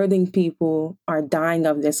Black birthing people are dying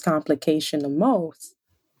of this complication the most,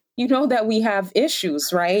 you know that we have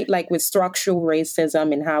issues, right? Like with structural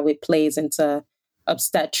racism and how it plays into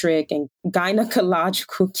obstetric and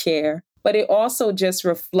gynecological care. But it also just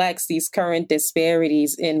reflects these current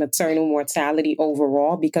disparities in maternal mortality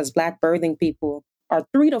overall because Black birthing people are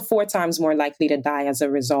 3 to 4 times more likely to die as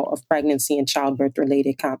a result of pregnancy and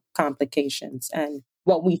childbirth-related complications. And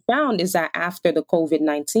what we found is that after the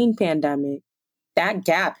COVID-19 pandemic, that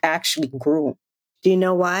gap actually grew. Do you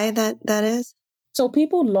know why that is? So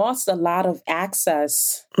people lost a lot of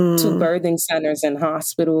access to birthing centers and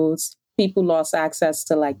hospitals. People lost access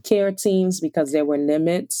to like care teams because there were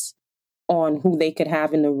limits on who they could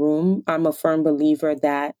have in the room. I'm a firm believer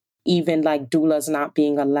that even like doulas not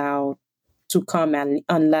being allowed to come and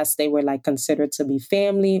unless they were like considered to be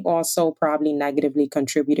family also probably negatively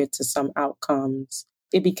contributed to some outcomes.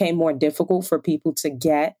 It became more difficult for people to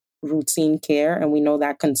get routine care. And we know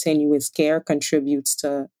that continuous care contributes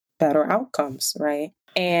to better outcomes, right?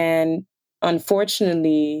 And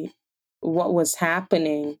unfortunately, what was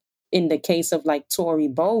happening in the case of like Tori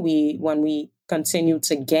Bowie, when we continue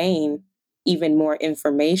to gain even more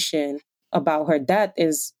information about her death,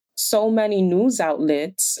 is so many news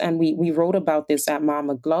outlets, and we wrote about this at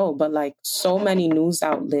Mama Glow, but like so many news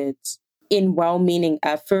outlets in well-meaning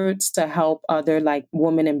efforts to help other like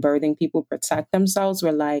women and birthing people protect themselves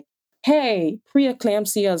were like, hey,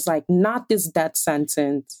 preeclampsia is like not this death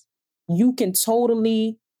sentence. You can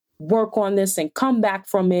totally work on this and come back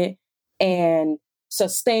from it and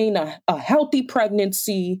sustain a healthy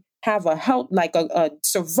pregnancy, have a health, like a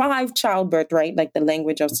survived childbirth, right? Like the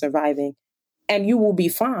language of surviving, and you will be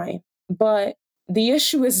fine. But the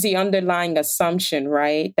issue is the underlying assumption,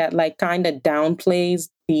 right? That like kind of downplays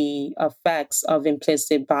the effects of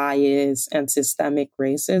implicit bias and systemic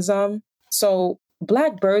racism. So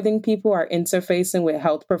Black birthing people are interfacing with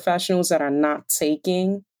health professionals that are not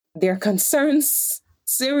taking their concerns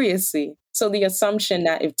seriously. So the assumption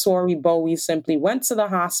that if Tori Bowie simply went to the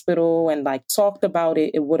hospital and like talked about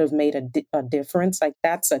it, it would have made a difference. Like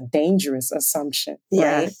that's a dangerous assumption,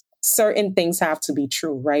 right? Yes. Certain things have to be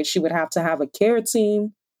true, right? She would have to have a care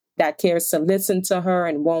team that cares to listen to her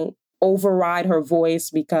and won't override her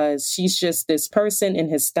voice because she's just this person in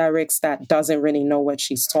hysterics that doesn't really know what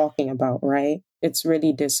she's talking about, right? It's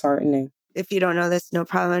really disheartening. If you don't know this, no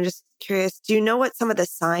problem. I'm just curious. Do you know what some of the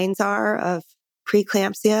signs are of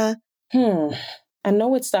preeclampsia? I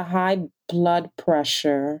know it's the high blood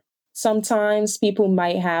pressure. Sometimes people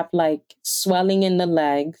might have like swelling in the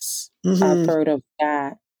legs. I've heard of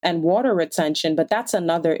that. And water retention, but that's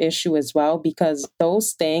another issue as well, because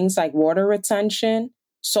those things like water retention,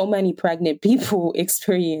 so many pregnant people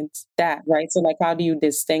experience that, right? So like, how do you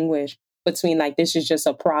distinguish between like, this is just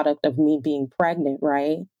a product of me being pregnant,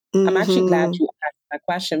 right? I'm actually glad you asked that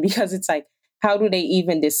question because it's like, how do they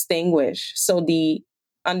even distinguish? So the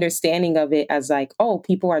understanding of it as like, oh,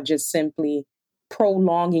 people are just simply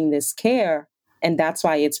prolonging this care and that's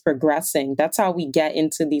why it's progressing. That's how we get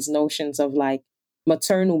into these notions of like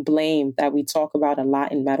maternal blame that we talk about a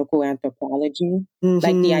lot in medical anthropology.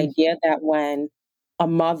 Like the idea that when a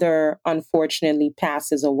mother unfortunately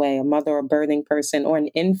passes away, a mother or birthing person or an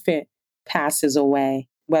infant passes away,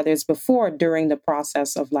 whether it's before or during the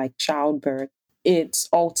process of like childbirth, it's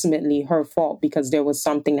ultimately her fault because there was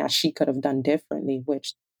something that she could have done differently,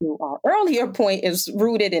 which to our earlier point is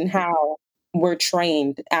rooted in how we're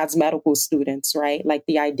trained as medical students, right? Like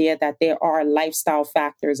the idea that there are lifestyle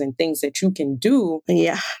factors and things that you can do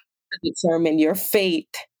Yeah. to determine your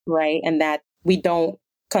fate, right? And that we don't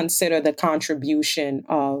consider the contribution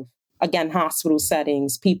of, again, hospital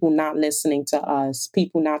settings, people not listening to us,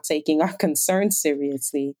 people not taking our concerns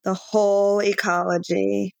seriously. The whole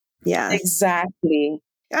ecology. Yeah. Exactly.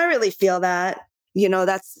 I really feel that. You know,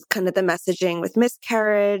 that's kind of the messaging with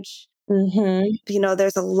miscarriage. You know,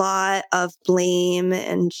 there's a lot of blame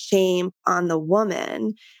and shame on the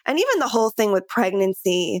woman. And even the whole thing with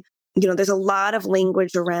pregnancy, you know, there's a lot of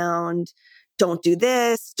language around don't do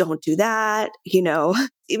this, don't do that. You know,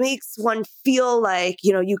 it makes one feel like,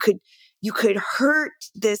 you know, you could hurt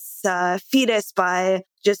this fetus by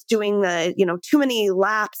just doing the, you know, too many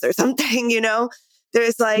laps or something, you know.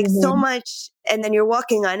 There's like so much, and then you're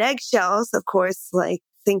walking on eggshells, of course, like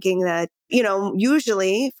thinking that, you know,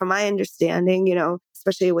 usually from my understanding, you know,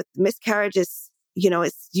 especially with miscarriages, you know,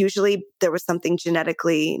 it's usually there was something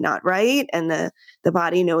genetically not right and the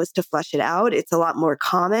body knows to flush it out. It's a lot more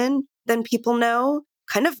common than people know,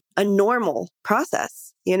 kind of a normal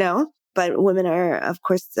process, you know, but women are, of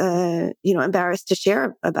course, you know, embarrassed to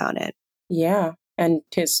share about it. Yeah. And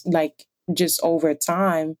just over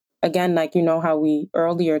time, again, like, you know, how we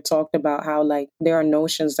earlier talked about how like there are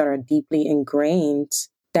notions that are deeply ingrained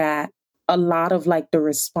that a lot of like the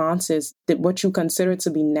responses that what you consider to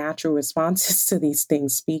be natural responses to these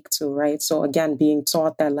things speak to, right? So again, being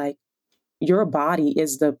taught that like your body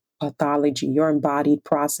is the pathology, your embodied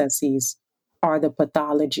processes are the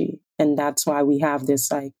pathology. And that's why we have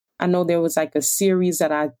this like, I know there was like a series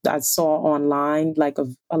that I saw online, like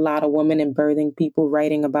of a lot of women and birthing people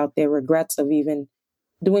writing about their regrets of even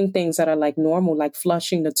doing things that are like normal, like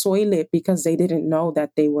flushing the toilet because they didn't know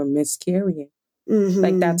that they were miscarrying.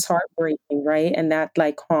 Like that's heartbreaking, right? And that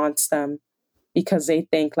like haunts them because they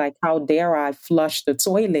think like, how dare I flush the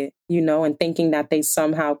toilet, you know, and thinking that they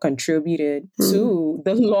somehow contributed to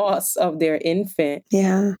the loss of their infant.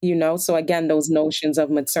 Yeah. You know, so again, those notions of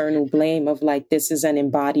maternal blame of like, this is an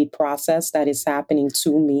embodied process that is happening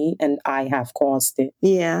to me and I have caused it.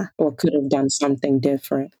 Yeah. Or could have done something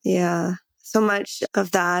different. Yeah. So much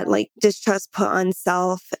of that, like distrust put on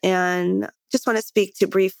self. And just want to speak to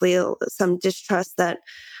briefly some distrust that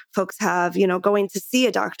folks have, you know, going to see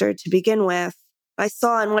a doctor to begin with. I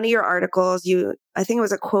saw in one of your articles, I think it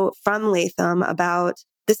was a quote from Latham about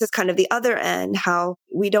this is kind of the other end, how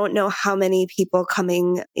we don't know how many people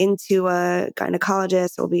coming into a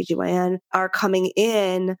gynecologist or OBGYN are coming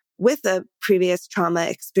in with a previous trauma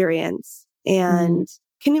experience. And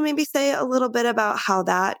can you maybe say a little bit about how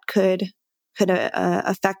that could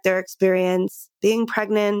affect their experience being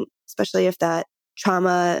pregnant, especially if that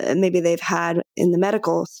trauma maybe they've had in the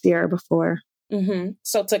medical sphere before?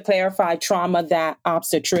 So to clarify, trauma that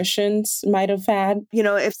obstetricians might have had? You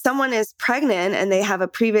know, if someone is pregnant and they have a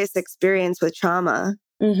previous experience with trauma,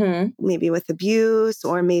 maybe with abuse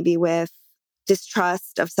or maybe with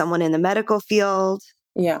distrust of someone in the medical field.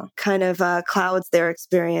 Yeah. Kind of clouds their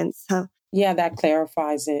experience. Huh? Yeah, that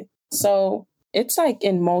clarifies it. So it's like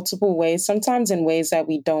in multiple ways, sometimes in ways that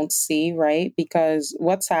we don't see, right? Because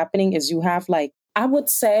what's happening is you have like, I would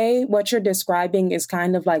say what you're describing is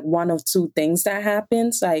kind of like one of two things that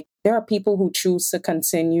happens. Like there are people who choose to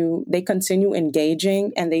continue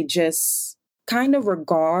engaging and they just kind of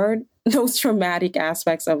regard those traumatic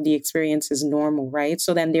aspects of the experience as normal, right?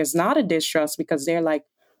 So then there's not a distrust because they're like,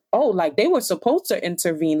 oh, like they were supposed to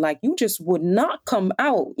intervene. Like you just would not come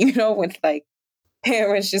out, with like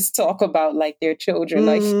parents just talk about like their children,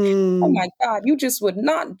 like, oh my God, you just would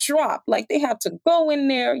not drop. Like they have to go in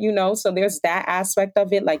there, So there's that aspect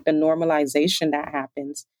of it, like the normalization that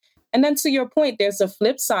happens. And then to your point, there's a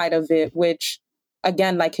flip side of it, which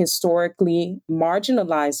again, like historically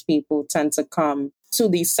marginalized people tend to come to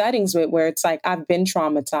these settings with where it's like, I've been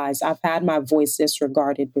traumatized. I've had my voice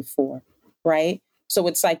disregarded before, right? So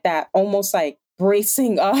it's like that almost like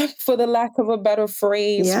bracing up, for the lack of a better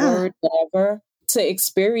phrase, word, whatever, to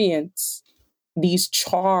experience these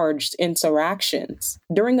charged interactions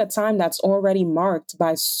during a time that's already marked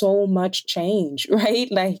by so much change, right?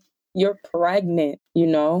 Like you're pregnant,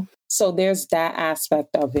 So there's that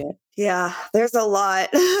aspect of it. Yeah, there's a lot.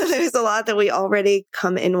 There's a lot that we already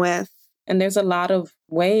come in with. And there's a lot of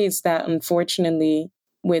ways that, unfortunately,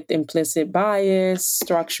 with implicit bias,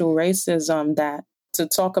 structural racism, that to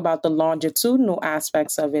talk about the longitudinal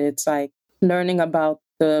aspects of it, it's like learning about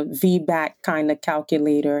the VBAC kind of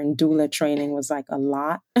calculator and doula training was like a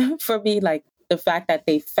lot for me. Like the fact that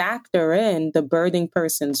they factor in the birthing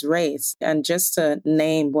person's race. And just to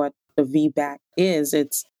name what the VBAC is,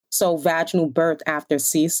 it's so vaginal birth after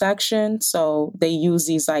C-section. So they use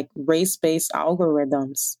these like race-based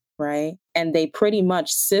algorithms, right? And they pretty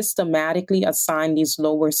much systematically assign these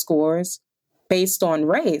lower scores based on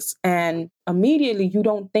race. And immediately you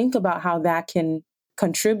don't think about how that can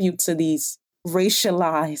contribute to these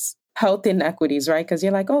racialized health inequities, right? Because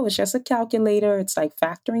you're like, oh, it's just a calculator. It's like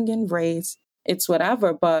factoring in race. It's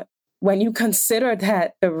whatever. But when you consider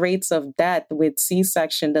that the rates of death with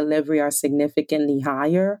C-section delivery are significantly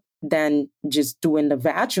higher than just doing the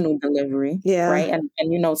vaginal delivery, right?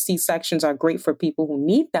 And C-sections are great for people who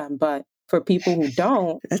need them, but for people who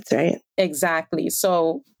don't. That's right. Exactly.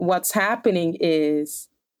 So what's happening is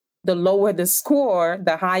the lower the score,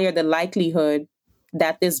 the higher the likelihood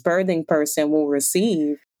that this birthing person will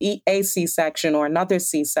receive a C-section or another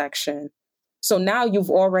C-section. So now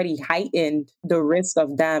you've already heightened the risk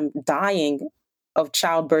of them dying of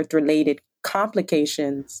childbirth-related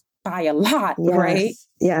complications by a lot, right?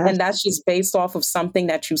 Yeah. And that's just based off of something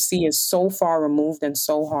that you see is so far removed and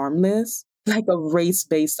so harmless, like a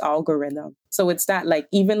race-based algorithm. So it's that like,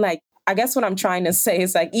 even like, I guess what I'm trying to say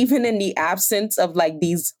is like, even in the absence of like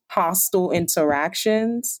these hostile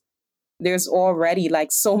interactions, there's already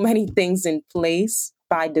like so many things in place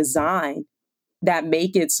by design that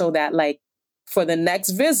make it so that like for the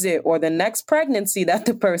next visit or the next pregnancy that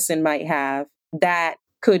the person might have, that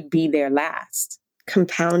could be their last.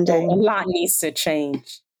 Compounding. So a lot needs to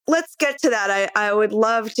change. Let's get to that. I would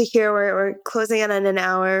love to hear. We're closing in on an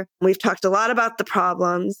hour. We've talked a lot about the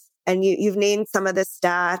problems. And you've named some of the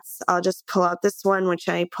stats. I'll just pull out this one, which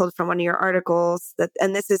I pulled from one of your articles.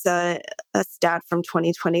 And this is a stat from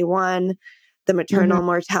 2021, the maternal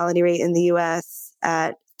mortality rate in the U.S.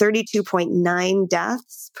 at 32.9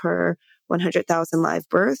 deaths per 100,000 live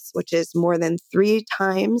births, which is more than 3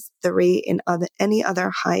 times the rate in any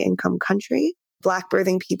other high-income country. Black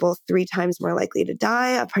birthing people 3 times more likely to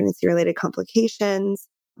die of pregnancy-related complications.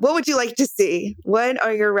 What would you like to see? What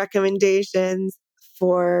are your recommendations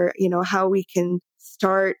for, how we can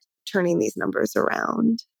start turning these numbers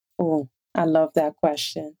around? Oh, I love that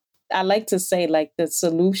question. I like to say like the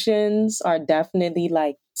solutions are definitely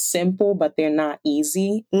like simple, but they're not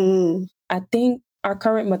easy. I think our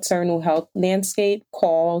current maternal health landscape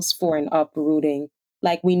calls for an uprooting.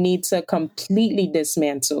 Like we need to completely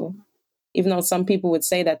dismantle, even though some people would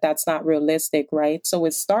say that that's not realistic, right? So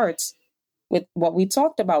it starts with what we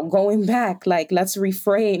talked about, going back, like let's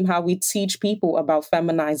reframe how we teach people about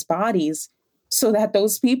feminized bodies so that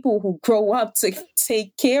those people who grow up to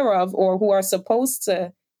take care of or who are supposed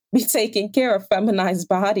to be taking care of feminized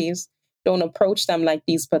bodies don't approach them like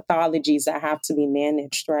these pathologies that have to be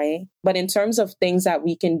managed, right? But in terms of things that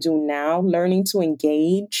we can do now, learning to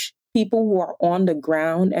engage people who are on the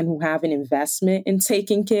ground and who have an investment in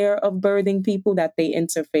taking care of birthing people that they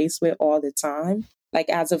interface with all the time. Like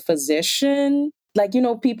as a physician, like,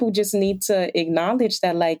 people just need to acknowledge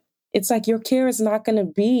that, like, it's like your care is not going to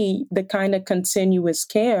be the kind of continuous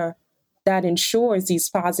care that ensures these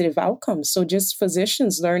positive outcomes. So just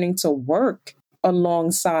physicians learning to work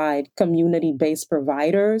alongside community-based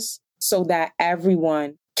providers so that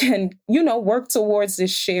everyone can, work towards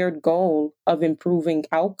this shared goal of improving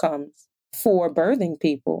outcomes for birthing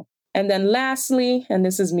people. And then lastly, and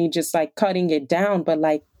this is me just like cutting it down, but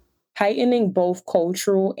like heightening both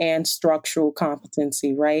cultural and structural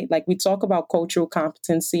competency, right? Like we talk about cultural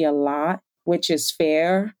competency a lot, which is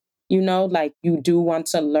fair. Like you do want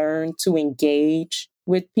to learn to engage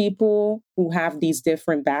with people who have these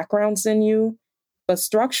different backgrounds than you. But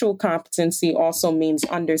structural competency also means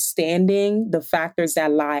understanding the factors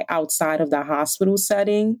that lie outside of the hospital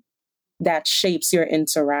setting that shapes your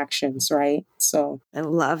interactions, right? So I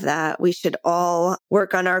love that. We should all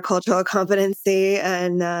work on our cultural competency,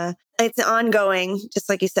 and it's ongoing, just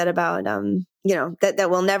like you said about that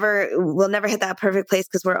we'll never hit that perfect place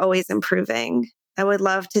because we're always improving. I would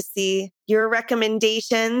love to see your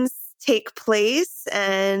recommendations take place.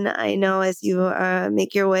 And I know as you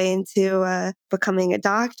make your way into becoming a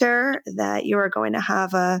doctor, that you are going to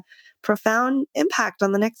have a profound impact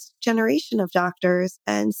on the next generation of doctors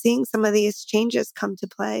and seeing some of these changes come to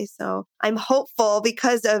play. So I'm hopeful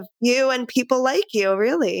because of you and people like you,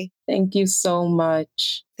 really. Thank you so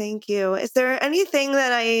much. Thank you. Is there anything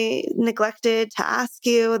that I neglected to ask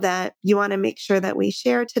you that you want to make sure that we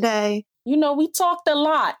share today? We talked a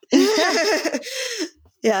lot.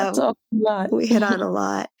 Yeah, we hit on a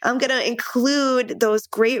lot. I'm going to include those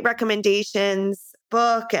great recommendations,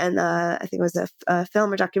 book, and I think it was a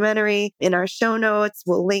film or documentary in our show notes.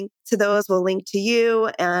 We'll link to those. We'll link to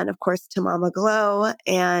you and, of course, to Mama Glow.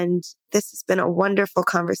 And this has been a wonderful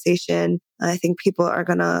conversation. I think people are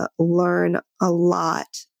going to learn a lot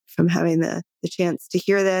from having the chance to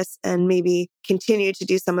hear this and maybe continue to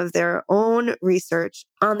do some of their own research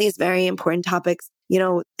on these very important topics.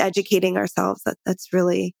 Educating ourselves, that's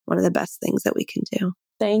really one of the best things that we can do.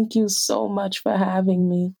 Thank you so much for having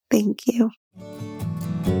me. Thank you.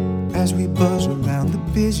 As we buzz around the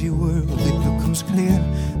busy world, it becomes clear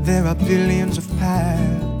there are billions of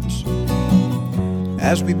paths.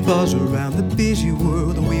 As we buzz around the busy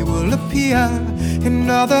world, we will appear in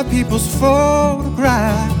other people's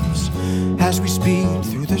photographs. As we speed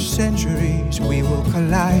through the centuries, we will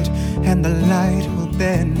collide and the light will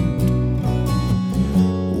bend.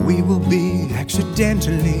 We will be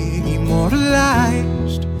accidentally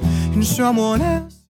immortalized in someone else.